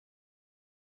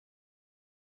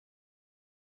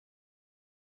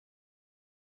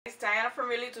It's Diana from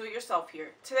Really Do It Yourself here.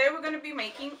 Today we're going to be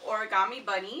making origami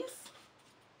bunnies,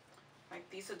 like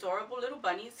these adorable little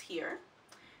bunnies here.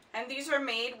 And these are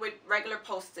made with regular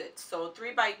Post-its, so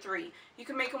 3 by 3. You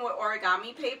can make them with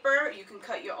origami paper, you can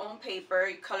cut your own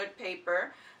paper, colored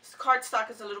paper.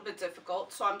 Cardstock is a little bit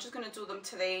difficult, so I'm just going to do them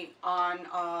today on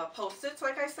Post-its,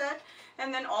 like I said.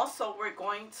 And then also we're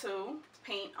going to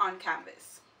paint on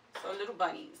canvas, so little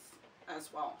bunnies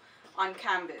as well. On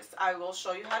canvas, I will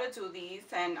show you how to do these,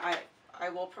 and I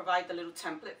will provide the little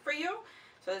template for you.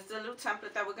 So this is the little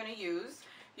template that we're going to use.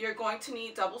 You're going to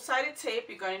need double-sided tape.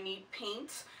 You're going to need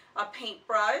paint, a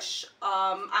paintbrush.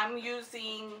 I'm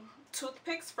using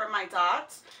toothpicks for my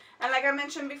dots, and like I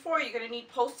mentioned before, you're going to need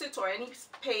Post-its or any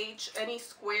page, any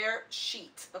square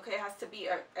sheet. Okay, it has to be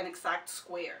an exact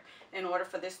square in order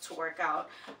for this to work out.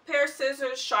 A pair of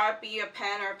scissors, Sharpie, a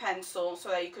pen or a pencil, so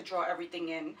that you could draw everything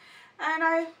in.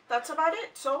 And that's about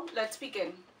it. So let's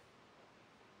begin.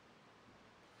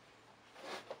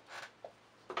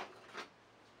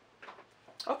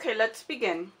 Okay, let's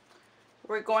begin.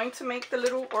 We're going to make the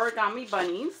little origami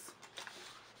bunnies.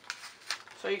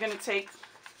 So you're going to take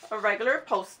a regular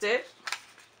Post-it,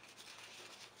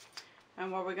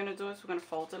 and what we're going to do is we're going to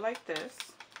fold it like this.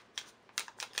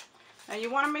 And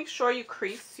you want to make sure you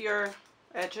crease your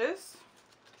edges,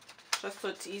 just so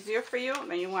it's easier for you.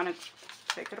 Then you want to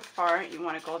take it apart. You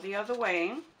want to go the other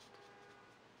way.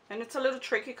 And it's a little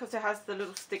tricky because it has the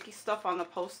little sticky stuff on the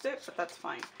Post-it, but that's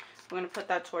fine. We're going to put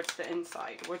that towards the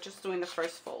inside. We're just doing the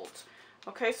first fold.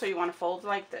 Okay, so you want to fold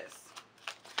like this.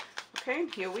 Okay,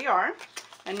 here we are.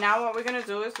 And now what we're going to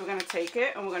do is we're going to take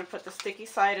it and we're going to put the sticky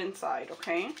side inside,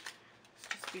 okay?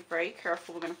 Just be very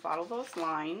careful. We're going to follow those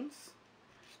lines.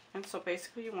 And so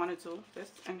basically you want to do this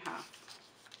in half.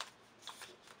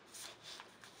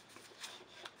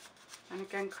 And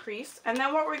again, crease. And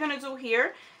then what we're going to do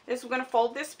here is we're going to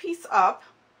fold this piece up.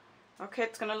 Okay,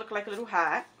 it's going to look like a little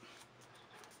hat.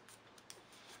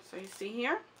 So you see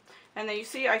here. And then you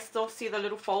see, I still see the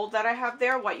little fold that I have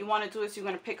there. What you want to do is you're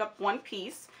going to pick up one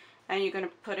piece and you're going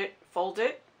to put it, fold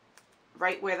it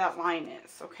right where that line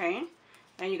is, okay?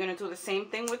 And you're going to do the same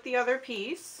thing with the other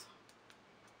piece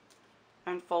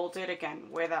and fold it again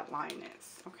where that line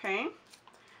is, okay?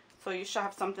 So you should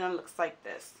have something that looks like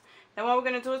this. Then what we're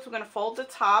going to do is we're going to fold the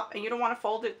top, and you don't want to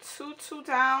fold it too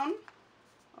down.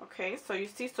 Okay, so you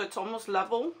see, so it's almost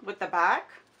level with the back.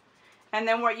 And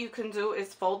then what you can do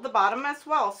is fold the bottom as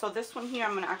well. So this one here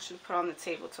I'm going to actually put on the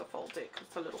table to fold it because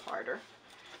it's a little harder.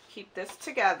 Keep this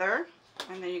together,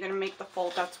 and then you're going to make the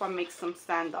fold. That's what makes them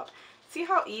stand up. See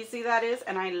how easy that is?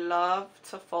 And I love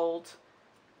to fold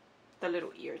the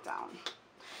little ear down.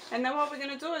 And then what we're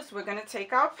going to do is we're going to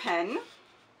take our pen,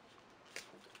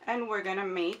 and we're going to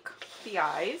make the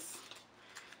eyes.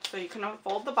 So you can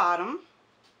unfold the bottom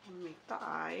and make the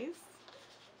eyes.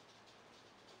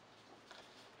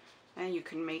 And you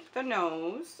can make the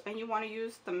nose, and you want to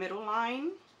use the middle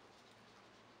line.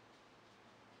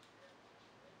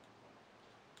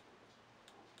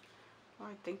 Oh,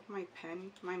 I think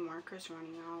my marker's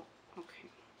running out. Okay.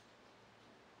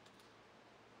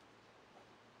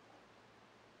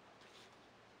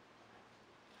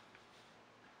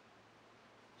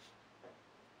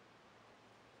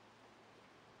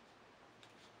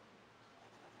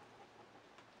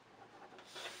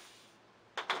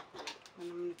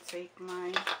 And I'm going to take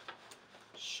my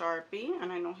Sharpie,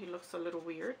 and I know he looks a little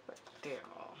weird, but they're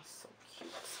all so cute.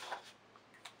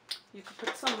 You could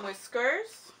put some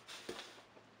whiskers.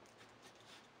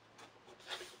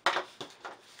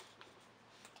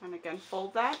 And again,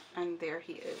 fold that, and there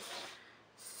he is.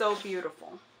 So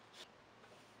beautiful.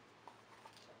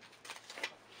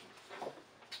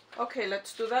 Okay,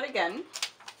 let's do that again.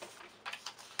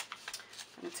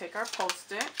 I'm going to take our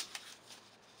Post-it.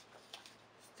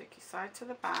 Sticky side to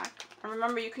the back. And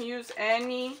remember, you can use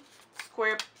any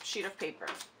square sheet of paper.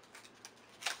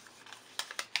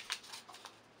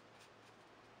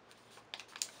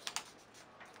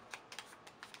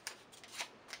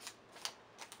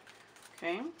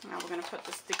 Okay, now we're going to put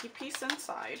the sticky piece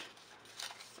inside.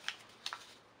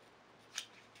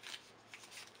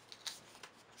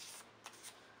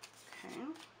 Okay,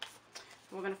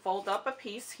 we're going to fold up a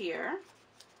piece here.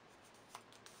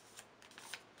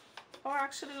 Or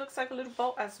actually looks like a little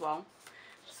boat as well.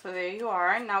 So there you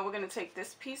are. Now we're going to take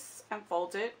this piece and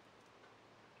fold it,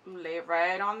 lay it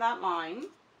right on that line.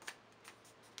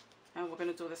 And we're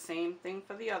going to do the same thing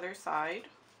for the other side.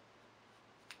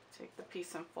 Take the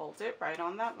piece and fold it right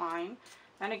on that line.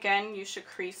 And again, you should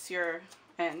crease your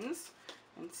ends.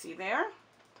 And see there?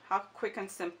 How quick and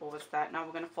simple is that? Now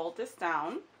we're going to fold this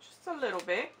down just a little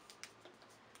bit.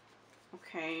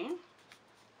 Okay.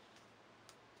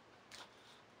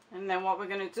 And then what we're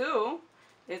going to do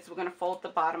is we're going to fold the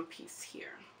bottom piece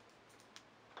here.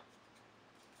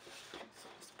 Okay, so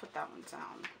let's put that one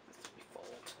down as we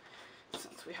fold,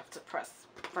 since we have to press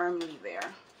firmly there.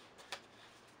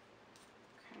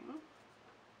 Okay.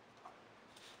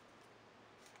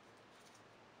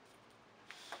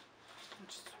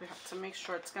 We have to make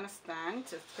sure it's going to stand.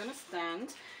 It's going to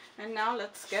stand. And now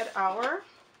let's get our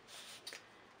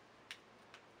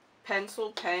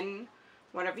pencil, pen,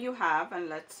 whatever you have, and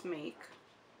let's make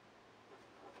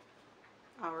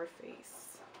our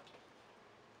face.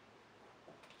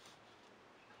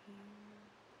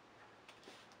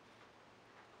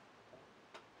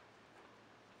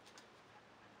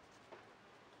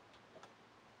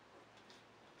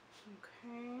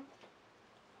 Okay.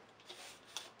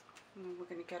 And then we're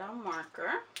going to get our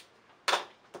marker.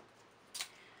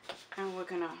 And we're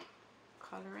going to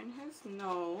color in his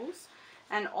nose.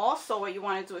 And also what you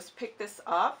want to do is pick this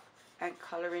up and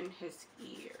color in his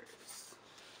ears.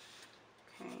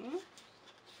 Okay.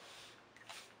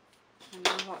 And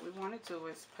then what we want to do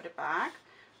is put it back,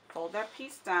 fold that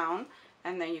piece down,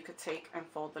 and then you could take and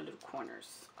fold the little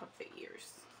corners of the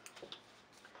ears.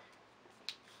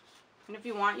 And if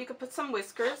you want, you could put some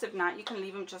whiskers. If not, you can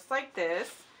leave them just like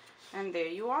this. And there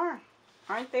you are.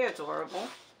 Aren't they adorable?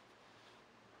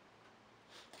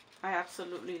 I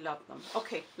absolutely love them.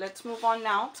 Okay, let's move on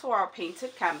now to our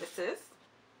painted canvases.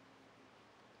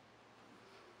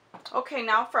 Okay,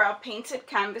 now for our painted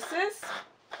canvases.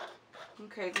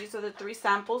 Okay, these are the 3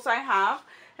 samples I have,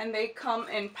 and they come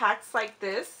in packs like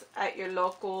this at your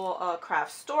local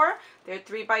craft store. They're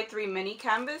 3x3 mini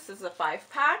canvas. This is a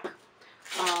 5-pack.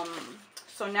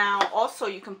 So now also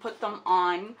you can put them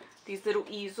on these little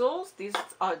easels. These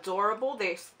are adorable.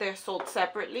 They're sold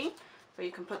separately. So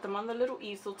you can put them on the little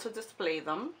easel to display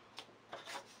them.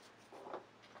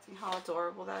 See how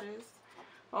adorable that is?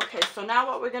 Okay, so now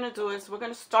what we're going to do is we're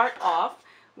going to start off.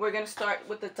 We're going to start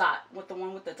with the dot, with the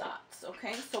one with the dots.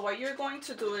 Okay, so what you're going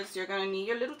to do is you're going to need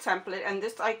your little template. And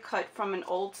this I cut from an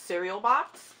old cereal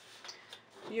box.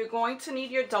 You're going to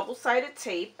need your double-sided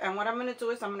tape. And what I'm going to do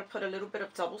is I'm going to put a little bit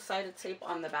of double-sided tape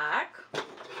on the back.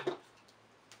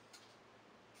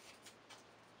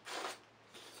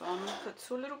 So I'm going to put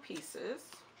 2 little pieces.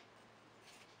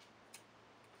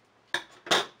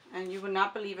 And you would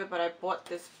not believe it, but I bought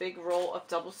this big roll of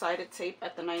double-sided tape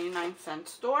at the 99-cent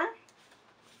store.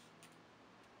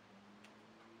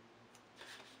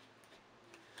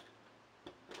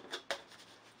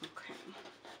 Okay.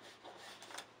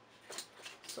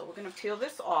 So we're going to peel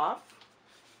this off.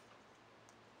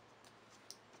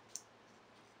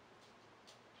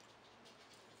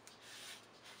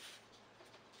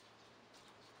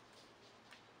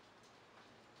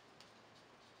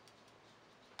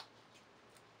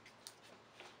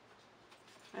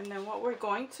 And then what we're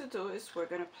going to do is we're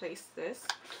going to place this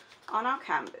on our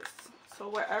canvas. So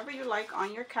wherever you like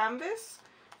on your canvas,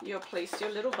 you'll place your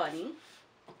little bunny.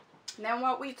 And then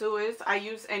what we do is I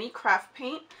use any craft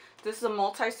paint. This is a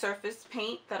multi-surface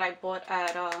paint that I bought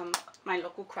at my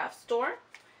local craft store.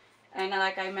 And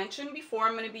like I mentioned before,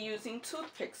 I'm going to be using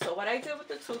toothpicks. So what I did with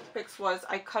the toothpicks was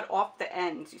I cut off the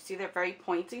ends. You see they're very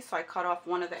pointy, so I cut off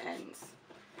one of the ends.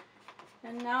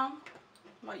 And now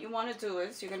what you want to do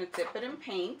is you're going to dip it in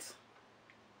paint.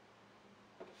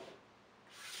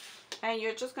 And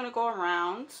you're just going to go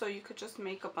around, so you could just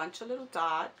make a bunch of little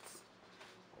dots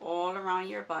all around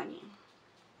your bunny.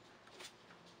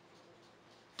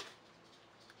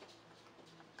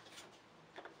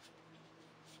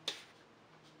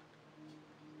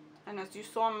 And as you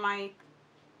saw in my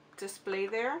display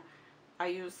there, I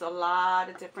used a lot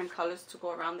of different colors to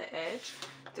go around the edge.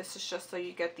 This is just so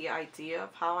you get the idea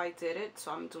of how I did it.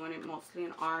 So I'm doing it mostly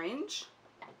in orange.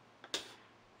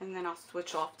 And then I'll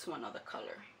switch off to another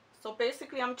color. So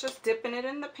basically I'm just dipping it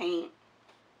in the paint.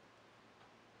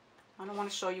 I don't want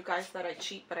to show you guys that I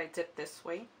cheat, but I dip this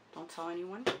way. Don't tell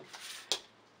anyone.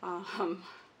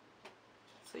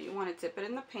 So you want to dip it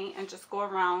in the paint and just go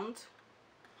around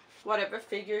whatever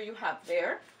figure you have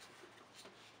there.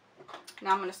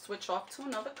 Now I'm going to switch off to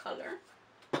another color.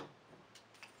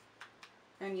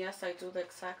 And yes, I do the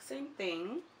exact same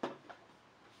thing. So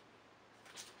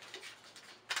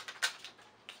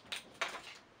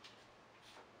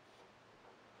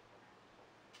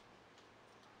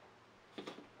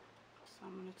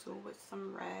I'm going to do it with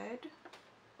some red.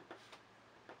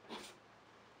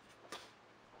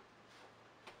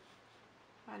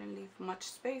 I didn't leave much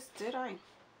space, did I?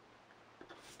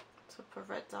 To put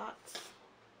red dots.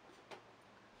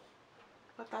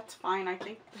 But that's fine. I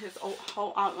think his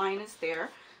whole outline is there.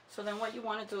 So then what you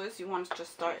want to do is you want to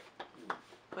just start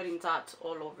putting dots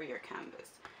all over your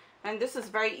canvas. And this is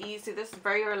very easy. This is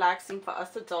very relaxing for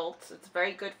us adults. It's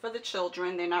very good for the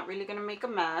children. They're not really going to make a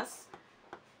mess.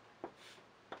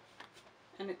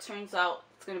 And it turns out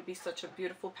it's going to be such a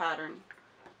beautiful pattern.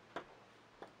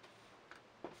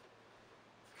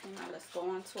 Okay, now let's go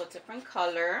on to a different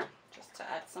color, just to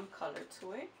add some color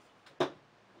to it.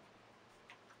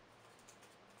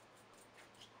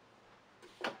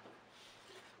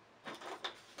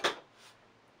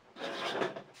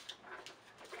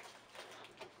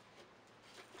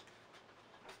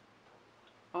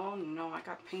 Oh no, I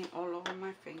got paint all over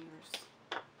my fingers.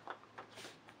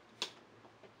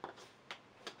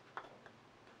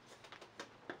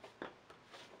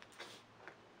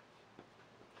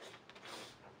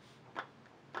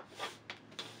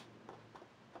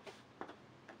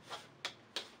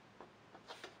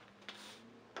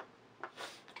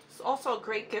 It's also a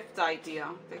great gift idea.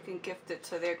 They can gift it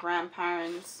to their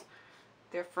grandparents,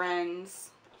 their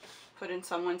friends, put in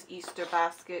someone's Easter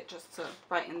basket just to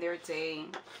brighten their day.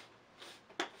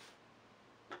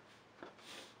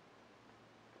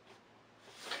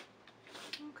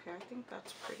 Okay, I think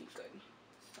that's pretty good.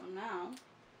 So now,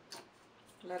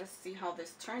 let us see how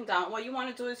this turned out. What you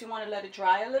want to do is you want to let it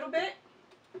dry a little bit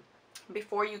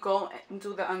before you go and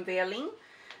do the unveiling.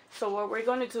 So what we're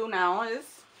going to do now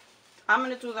is, I'm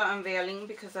going to do the unveiling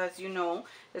because, as you know,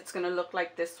 it's going to look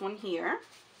like this one here.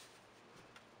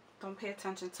 Don't pay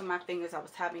attention to my fingers. I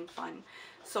was having fun.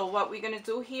 So what we're going to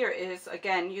do here is,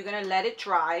 again, you're going to let it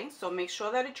dry. So make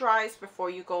sure that it dries before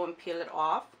you go and peel it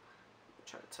off.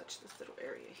 Try to touch this little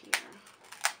area here.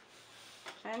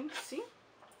 And see,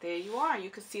 there you are. You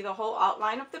can see the whole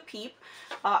outline of the peep.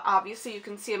 Obviously, you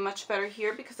can see it much better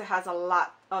here because it has a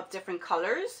lot of different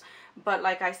colors. But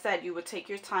like I said, you would take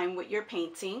your time with your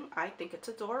painting. I think it's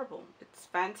adorable. It's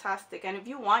fantastic. And if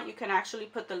you want, you can actually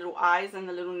put the little eyes and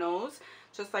the little nose,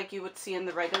 just like you would see in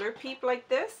the regular peep like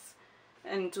this.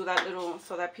 And do that little,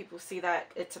 so that people see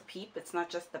that it's a peep. It's not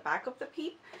just the back of the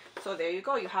peep. So there you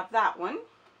go. You have that one.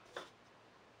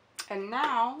 And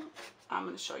now, I'm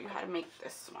going to show you how to make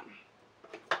this one,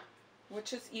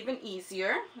 which is even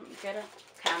easier. Let me get a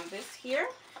canvas here.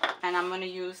 And I'm going to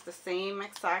use the same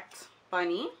exact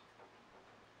bunny.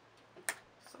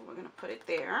 So we're going to put it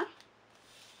there.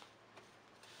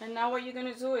 And now what you're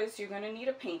going to do is you're going to need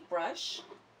a paintbrush.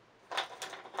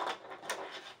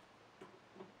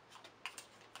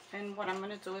 And what I'm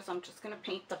going to do is I'm just going to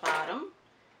paint the bottom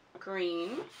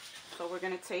green. So we're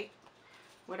going to take,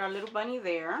 with our little bunny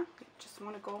there, you just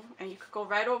want to go, and you could go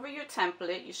right over your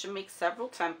template. You should make several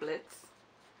templates.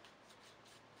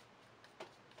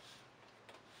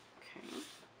 Okay.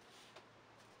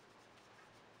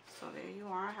 So there you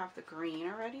are. I have the green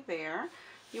already there.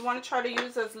 You want to try to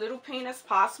use as little paint as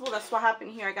possible. That's what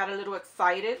happened here. I got a little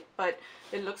excited, but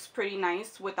it looks pretty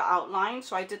nice with the outline.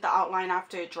 So I did the outline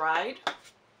after it dried.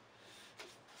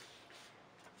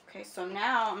 Okay, so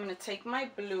now I'm going to take my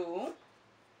blue.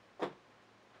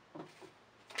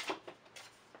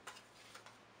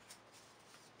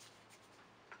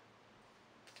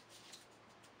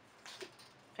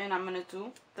 And I'm going to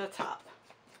do the top.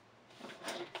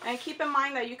 And keep in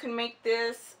mind that you can make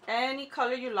this any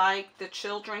color you like. The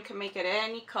children can make it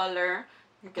any color.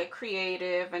 You get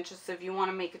creative, and just if you want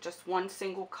to make it just one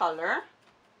single color,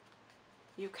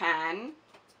 you can.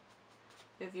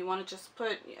 If you want to just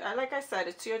put, like I said,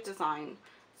 it's your design.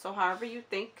 So however you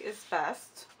think is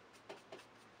best,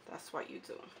 that's what you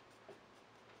do.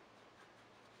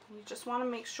 You just want to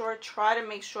make sure, try to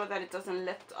make sure that it doesn't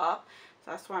lift up. So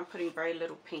that's why I'm putting very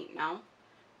little paint now,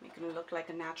 making it look like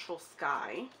a natural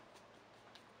sky.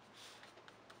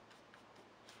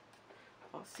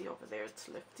 Oh, see over there, it's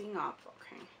lifting up.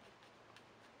 Okay.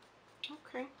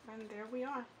 Okay, and there we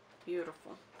are.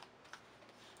 Beautiful.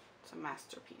 It's a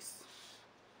masterpiece.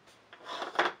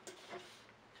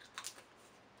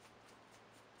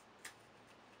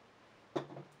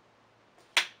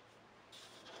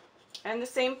 And the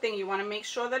same thing, you want to make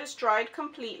sure that it's dried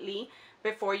completely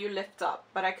before you lift up,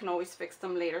 but I can always fix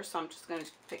them later, so I'm just going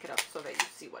to pick it up so that you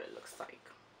see what it looks like.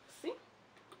 See?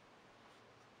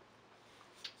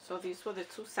 So these were the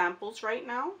two samples right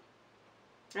now.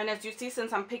 And as you see,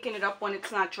 since I'm picking it up when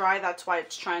it's not dry, that's why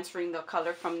it's transferring the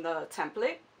color from the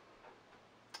template.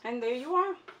 And there you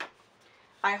are.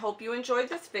 I hope you enjoyed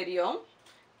this video.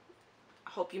 I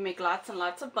hope you make lots and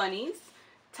lots of bunnies.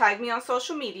 Tag me on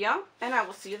social media, and I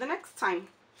will see you the next time.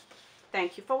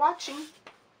 Thank you for watching.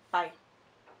 Bye.